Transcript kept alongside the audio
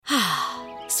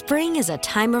Spring is a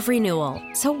time of renewal,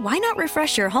 so why not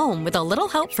refresh your home with a little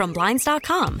help from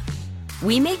Blinds.com?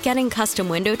 We make getting custom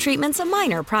window treatments a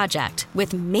minor project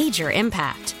with major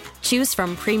impact. Choose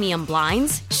from premium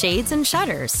blinds, shades, and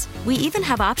shutters. We even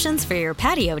have options for your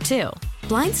patio, too.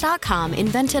 Blinds.com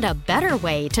invented a better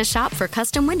way to shop for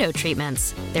custom window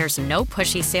treatments. There's no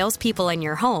pushy salespeople in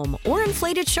your home or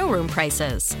inflated showroom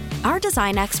prices. Our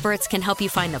design experts can help you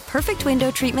find the perfect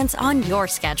window treatments on your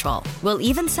schedule. We'll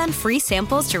even send free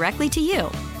samples directly to you.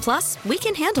 Plus, we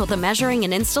can handle the measuring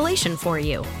and installation for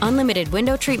you. Unlimited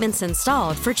window treatments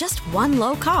installed for just one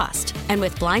low cost. And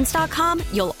with Blinds.com,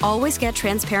 you'll always get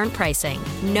transparent pricing.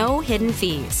 No hidden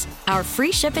fees. Our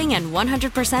free shipping and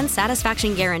 100%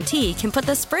 satisfaction guarantee can put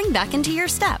the spring back into your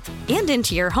step and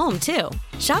into your home, too.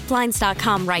 Shop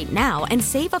Blinds.com right now and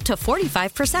save up to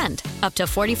 45%. Up to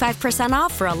 45%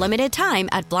 off for a limited time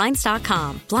at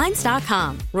Blinds.com.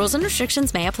 Blinds.com. Rules and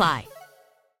restrictions may apply.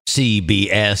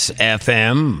 CBS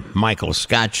FM, Michael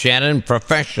Scott Shannon,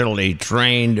 professionally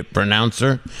trained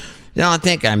pronouncer. You know, I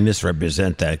think I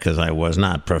misrepresent that because I was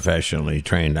not professionally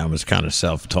trained. I was kind of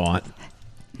self-taught.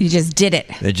 You just did it.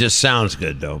 It just sounds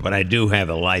good, though. But I do have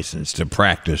a license to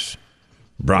practice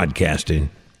broadcasting.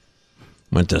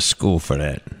 Went to school for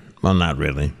that. Well, not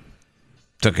really.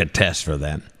 Took a test for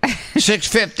that.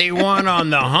 6:51 on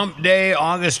the hump day,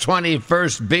 August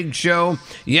 21st, big show.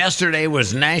 Yesterday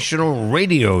was National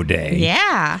Radio Day.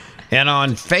 Yeah. And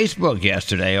on Facebook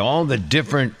yesterday, all the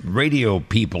different radio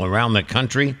people around the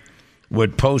country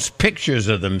would post pictures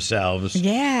of themselves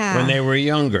when they were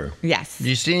younger. Yes. Did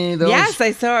you see any of those? Yes,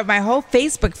 I saw it. My whole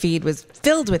Facebook feed was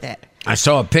filled with it. I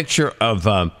saw a picture of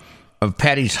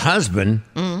Patty's husband,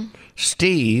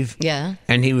 Steve. Yeah.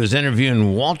 And he was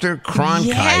interviewing Walter Cronkite.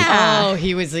 Yeah. Oh,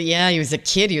 he was a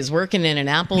kid. He was working in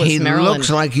Annapolis, He Maryland. looks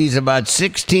like he's about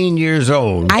 16 years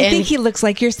old. I think he looks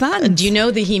like your son. Do you know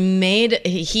that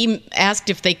he asked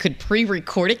if they could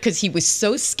pre-record it because he was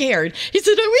so scared. He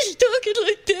said, "I was talking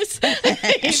like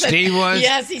this." Steve was?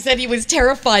 Yes, he said he was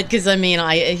terrified because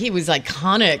he was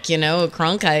iconic,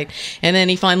 Cronkite. And then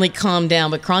he finally calmed down.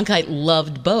 But Cronkite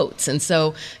loved boats, and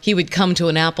so he would come to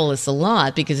Annapolis a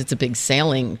lot because it's a big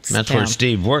sailing That's town. where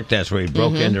Steve worked. That's where he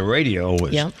broke into radio.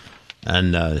 Was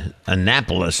in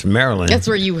Annapolis, Maryland. That's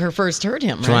where you first heard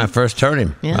him, right? That's when I first heard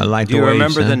him. Yeah. I liked Do you the way he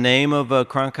remember the sounded. name of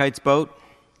Cronkite's boat?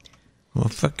 Well,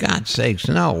 for God's sakes,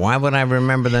 no. Why would I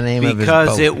remember the name of his boat?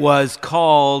 Because it was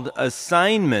called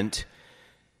Assignment.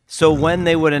 So when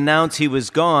they would announce he was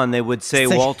gone, they would say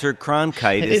Walter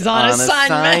Cronkite is on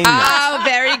assignment. Oh,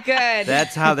 very good.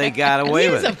 That's how they got away He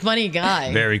with was a it. funny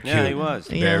guy. Very cute. Yeah, he was.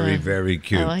 Very, very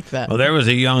cute. I like that. Well, there was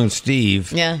a young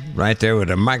Steve right there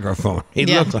with a microphone. He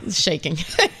looked like shaking.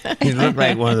 he looked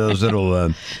like one of those little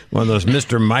one of those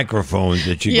Mr. Microphones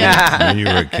that you get when you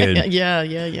were a kid. Yeah.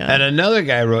 And another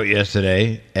guy wrote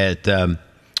yesterday at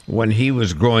when he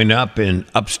was growing up in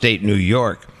upstate New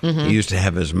York, he used to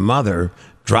have his mother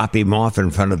drop him off in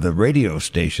front of the radio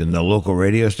station, the local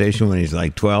radio station, when he's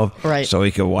like 12, right? So he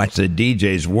could watch the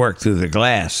DJs work through the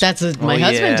glass. That's my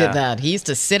husband did that. He used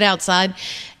to sit outside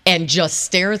and just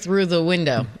stare through the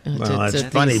window It's to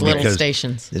funny these little because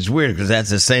stations. It's weird because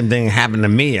that's the same thing happened to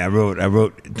me. I put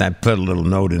a little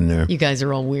note in there. You guys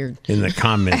are all weird. In the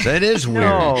comments. It is weird.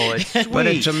 No, it's sweet. But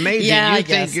it's amazing. Yeah, I you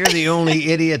guess. think you're the only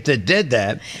idiot that did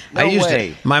that. No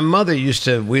way. My mother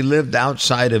we lived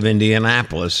outside of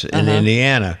Indianapolis in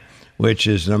Indiana, which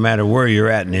is no matter where you're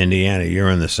at in Indiana,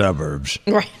 you're in the suburbs.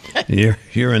 Right.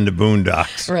 You're in the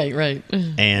boondocks. Right.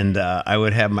 And I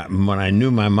would have when I knew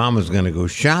my mom was going to go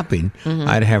shopping,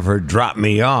 I'd have her drop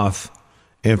me off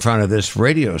in front of this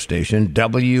radio station,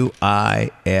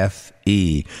 WIFE.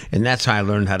 And that's how I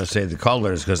learned how to say the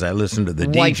colors because I listened to the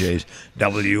DJs.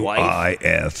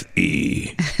 WIFE.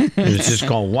 And it's just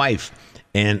called Wife.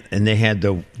 And they had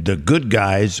the good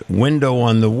guys window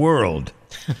on the world.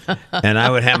 And I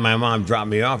would have my mom drop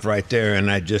me off right there, and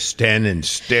I'd just stand and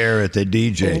stare at the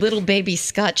DJ. Little baby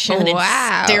Scott Shannon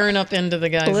staring up into the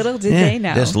guys. Little did they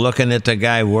know. Just looking at the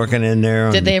guy working in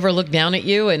there. Did they ever look down at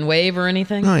you and wave or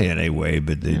anything? Oh, yeah, they wave,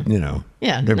 but they,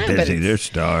 Yeah, they're no, but busy. it's- They're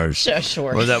stars.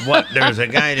 Sure. Well, there was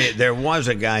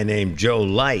a guy named Joe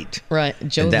Light. Right,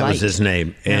 Joe and that was Light. his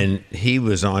name, and he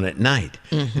was on at night.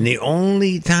 And the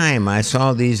only time I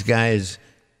saw these guys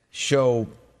show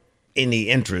any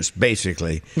interest,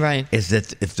 basically, Right. is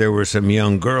that if there were some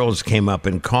young girls came up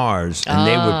in cars and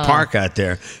they would park out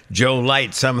there, Joe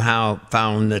Light somehow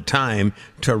found the time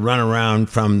to run around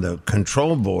from the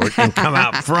control board and come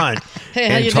out front Hey,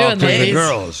 how and you talk doing, to ladies? the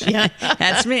girls. Yeah,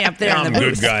 that's me up there in I'm the good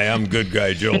booth. guy. I'm good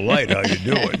guy. Joe Light. How you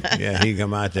doing? Yeah, he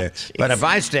come out there. But if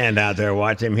I stand out there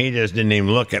watch him, he just didn't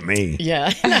even look at me.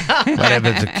 Yeah. But if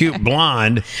it's a cute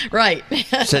blonde Right.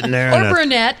 sitting there Or in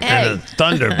brunette. in Hey. a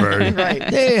Thunderbird, Right.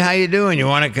 hey, how you doing? You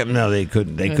want to come? No, they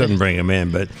couldn't. They couldn't bring him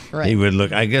in. But Right. he would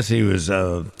look. I guess he was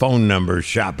phone number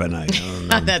shopping. I don't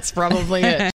know. That's probably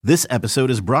it. This episode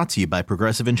is brought to you by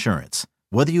Progressive Insurance.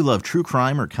 Whether you love true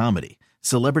crime or comedy,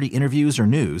 celebrity interviews or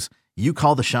news, you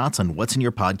call the shots on what's in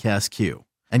your podcast queue.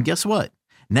 And guess what?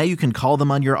 Now you can call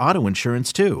them on your auto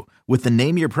insurance too with the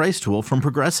Name Your Price tool from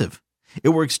Progressive. It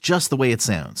works just the way it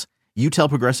sounds. You tell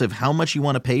Progressive how much you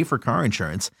want to pay for car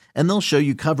insurance, and they'll show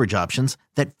you coverage options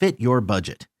that fit your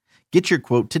budget. Get your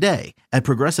quote today at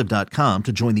Progressive.com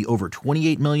to join the over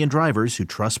 28 million drivers who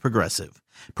trust Progressive.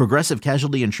 Progressive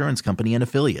Casualty Insurance Company and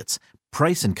Affiliates.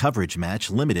 Price and coverage match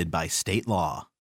limited by state law.